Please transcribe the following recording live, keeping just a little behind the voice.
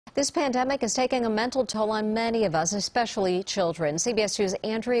This pandemic is taking a mental toll on many of us, especially children. CBS 2's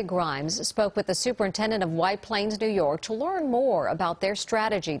Andrea Grimes spoke with the superintendent of White Plains, New York, to learn more about their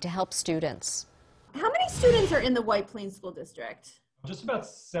strategy to help students. How many students are in the White Plains School District? Just about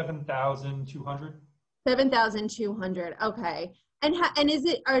 7,200. 7,200. Okay. And is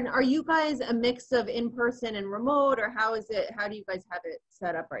it, are you guys a mix of in-person and remote, or how is it? How do you guys have it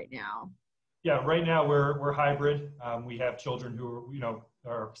set up right now? Yeah, right now we're hybrid. We have children who are,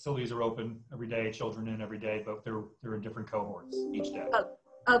 our facilities are open every day, children in every day, but they're in different cohorts each day. Oh,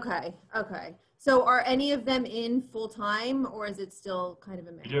 okay. Okay. So are any of them in full time, or is it still kind of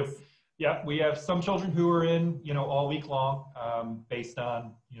a mix? We do. Yeah, we have some children who are in, all week long, based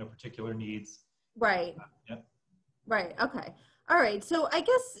on, particular needs. Right. Yeah. Right. Okay. All right. So I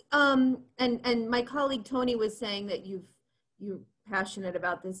guess, and my colleague Tony was saying that you're passionate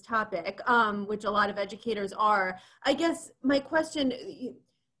about this topic, which a lot of educators are. I guess my question,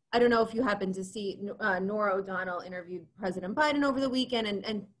 I don't know if you happened to see Nora O'Donnell interviewed President Biden over the weekend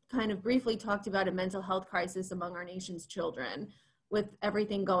and kind of briefly talked about a mental health crisis among our nation's children with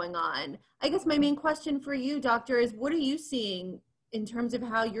everything going on. I guess my main question for you, Doctor, is what are you seeing in terms of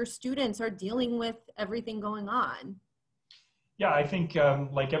how your students are dealing with everything going on? Yeah, I think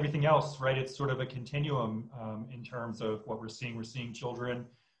like everything else, right, it's sort of a continuum in terms of what we're seeing. We're seeing children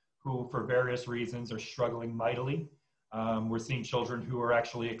who, for various reasons, are struggling mightily. We're seeing children who are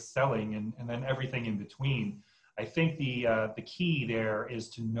actually excelling, and then everything in between. I think the key there is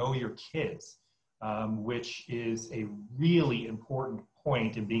to know your kids, which is a really important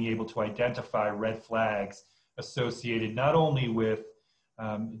point in being able to identify red flags associated not only with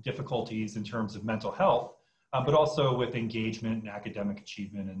difficulties in terms of mental health, but also with engagement and academic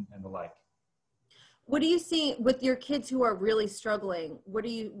achievement and the like. What do you see with your kids who are really struggling? What are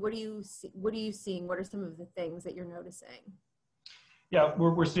you seeing? What are some of the things that you're noticing? Yeah,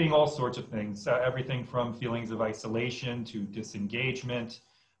 we're seeing all sorts of things, everything from feelings of isolation to disengagement,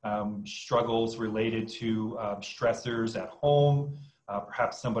 struggles related to stressors at home.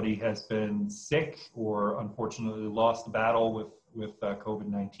 Perhaps somebody has been sick or unfortunately lost the battle with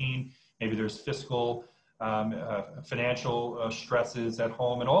COVID-19. Maybe there's fiscal financial stresses at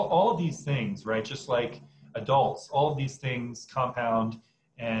home, and all of these things, right? Just like adults, all of these things compound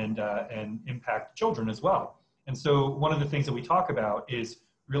and impact children as well. And so one of the things that we talk about is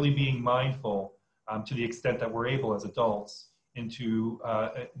really being mindful to the extent that we're able as adults into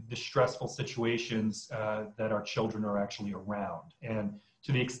the stressful situations that our children are actually around, and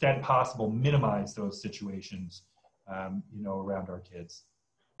to the extent possible, minimize those situations, around our kids.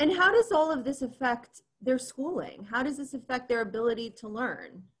 And how does all of this affect their schooling? How does this affect their ability to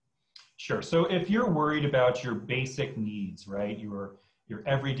learn? Sure. So if you're worried about your basic needs, right, your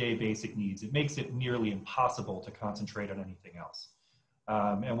everyday basic needs, it makes it nearly impossible to concentrate on anything else.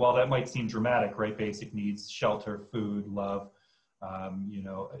 And while that might seem dramatic, right, basic needs, shelter, food, love,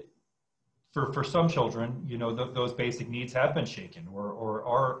 for some children, those basic needs have been shaken or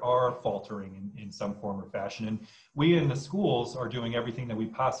are faltering in some form or fashion. And we in the schools are doing everything that we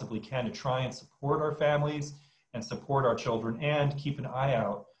possibly can to try and support our families and support our children and keep an eye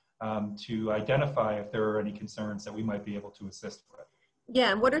out to identify if there are any concerns that we might be able to assist with.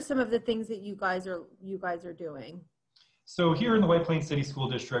 Yeah, and what are some of the things that you guys are doing? So here in the White Plains City School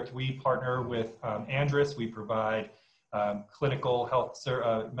District, we partner with Andrus. We provide clinical health,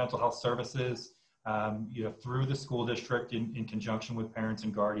 mental health services, through the school district in conjunction with parents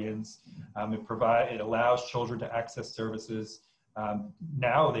and guardians. It allows children to access services.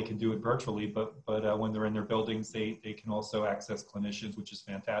 Now they can do it virtually, but when they're in their buildings, they can also access clinicians, which is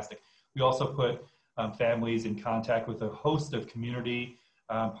fantastic. We also put families in contact with a host of community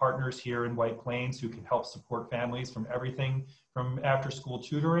partners here in White Plains who can help support families from everything from after-school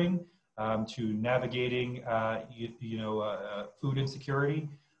tutoring to navigating, food insecurity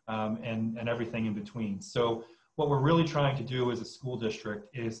and everything in between. So what we're really trying to do as a school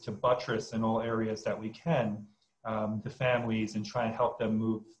district is to buttress in all areas that we can the families and try and help them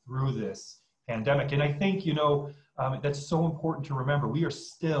move through this pandemic. And I think, that's so important to remember. We are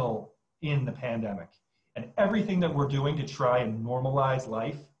still in the pandemic, and everything that we're doing to try and normalize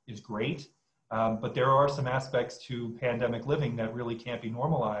life is great. But there are some aspects to pandemic living that really can't be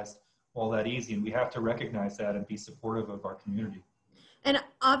normalized all that easy, and we have to recognize that and be supportive of our community. And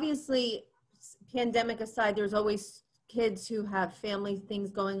obviously, pandemic aside, there's always kids who have family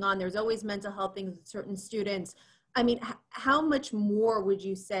things going on. There's always mental health things with certain students. I mean, how much more would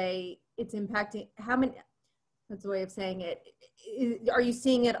you say it's impacting? How many, that's the way of saying it. Are you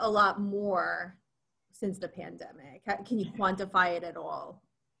seeing it a lot more since the pandemic? Can you quantify it at all?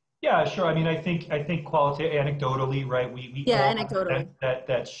 Yeah, sure. I mean, I think anecdotally, right? We Yeah, all have anecdotally.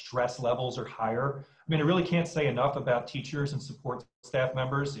 that stress levels are higher. I mean, I really can't say enough about teachers and support staff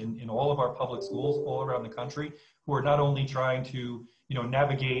members in all of our public schools all around the country who are not only trying to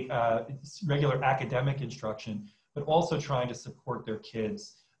navigate regular academic instruction, but also trying to support their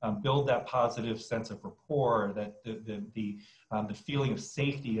kids, build that positive sense of rapport, that the feeling of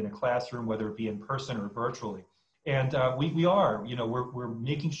safety in a classroom, whether it be in person or virtually. And we are, we're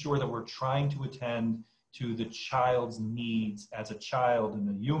making sure that we're trying to attend to the child's needs as a child and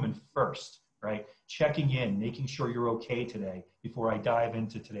the human first, right? Checking in, making sure you're okay today before I dive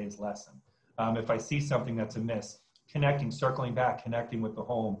into today's lesson. If I see something that's amiss, connecting, circling back, connecting with the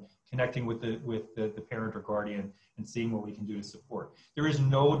home, connecting with the parent or guardian, and seeing what we can do to support. There is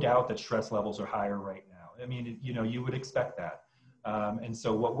no doubt that stress levels are higher right now. I mean, you would expect that. And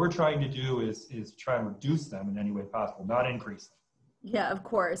so what we're trying to do is try and reduce them in any way possible, not increase them. Yeah, of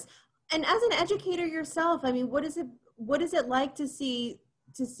course. And as an educator yourself, I mean, what is it like to see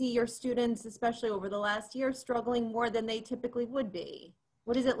your students, especially over the last year, struggling more than they typically would be?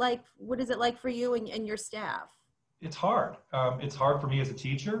 What is it like? What is it like for you and your staff? It's hard. It's hard for me as a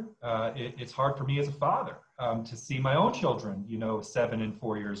teacher. It's hard for me as a father to see my own children, 7 and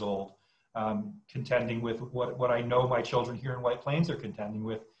 4 years old, contending with what I know my children here in White Plains are contending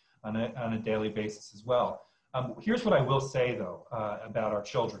with on a daily basis as well. Here's what I will say, though, about our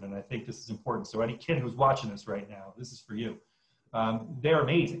children, and I think this is important. So any kid who's watching this right now, this is for you. They're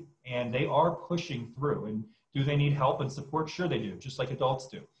amazing, and they are pushing through. And do they need help and support? Sure they do, just like adults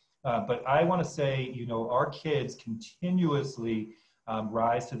do. But I want to say, our kids continuously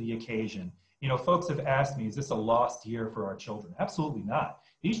rise to the occasion. Folks have asked me, is this a lost year for our children? Absolutely not.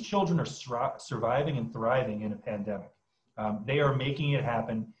 These children are surviving and thriving in a pandemic. They are making it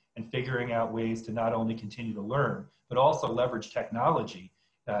happen and figuring out ways to not only continue to learn, but also leverage technology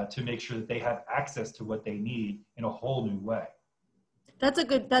to make sure that they have access to what they need in a whole new way. That's a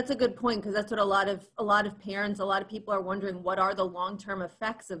good point, because that's what a lot of parents, a lot of people are wondering, what are the long-term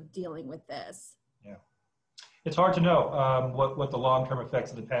effects of dealing with this? Yeah, it's hard to know what the long-term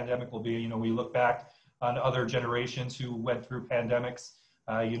effects of the pandemic will be. We look back on other generations who went through pandemics.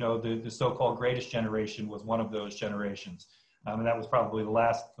 The so-called greatest generation was one of those generations. And that was probably the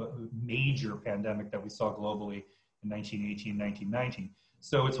last major pandemic that we saw globally in 1918, 1919.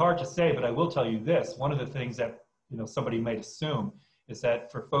 So it's hard to say, but I will tell you this. One of the things that somebody might assume is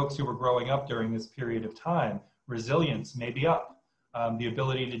that for folks who were growing up during this period of time, resilience may be up. The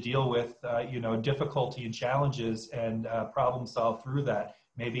ability to deal with difficulty and challenges and problem solve through that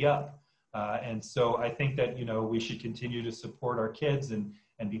may be up. And so I think that we should continue to support our kids and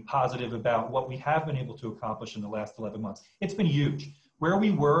be positive about what we have been able to accomplish in the last 11 months. It's been huge. Where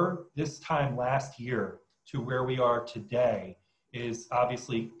we were this time last year to where we are today is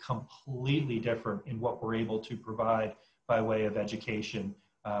obviously completely different in what we're able to provide by way of education,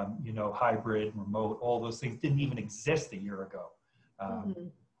 hybrid, remote, all those things didn't even exist a year ago,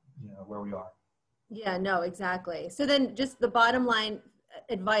 where we are. Yeah, no, exactly. So then just the bottom line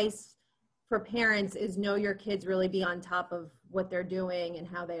advice for parents is know your kids, really be on top of what they're doing and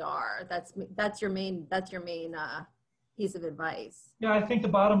how they are. That's your main piece of advice. Yeah, I think the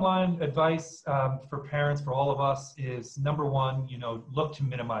bottom line advice for parents, for all of us, is number one, look to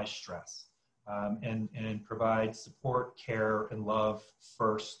minimize stress and provide support, care, and love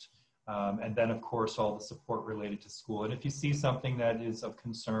first. And then, of course, all the support related to school. And if you see something that is of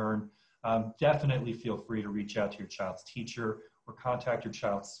concern, definitely feel free to reach out to your child's teacher or contact your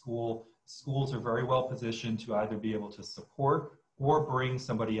child's school. Schools are very well positioned to either be able to support or bring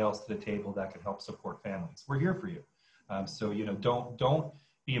somebody else to the table that can help support families. We're here for you. So, don't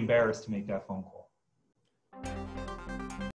be embarrassed to make that phone call.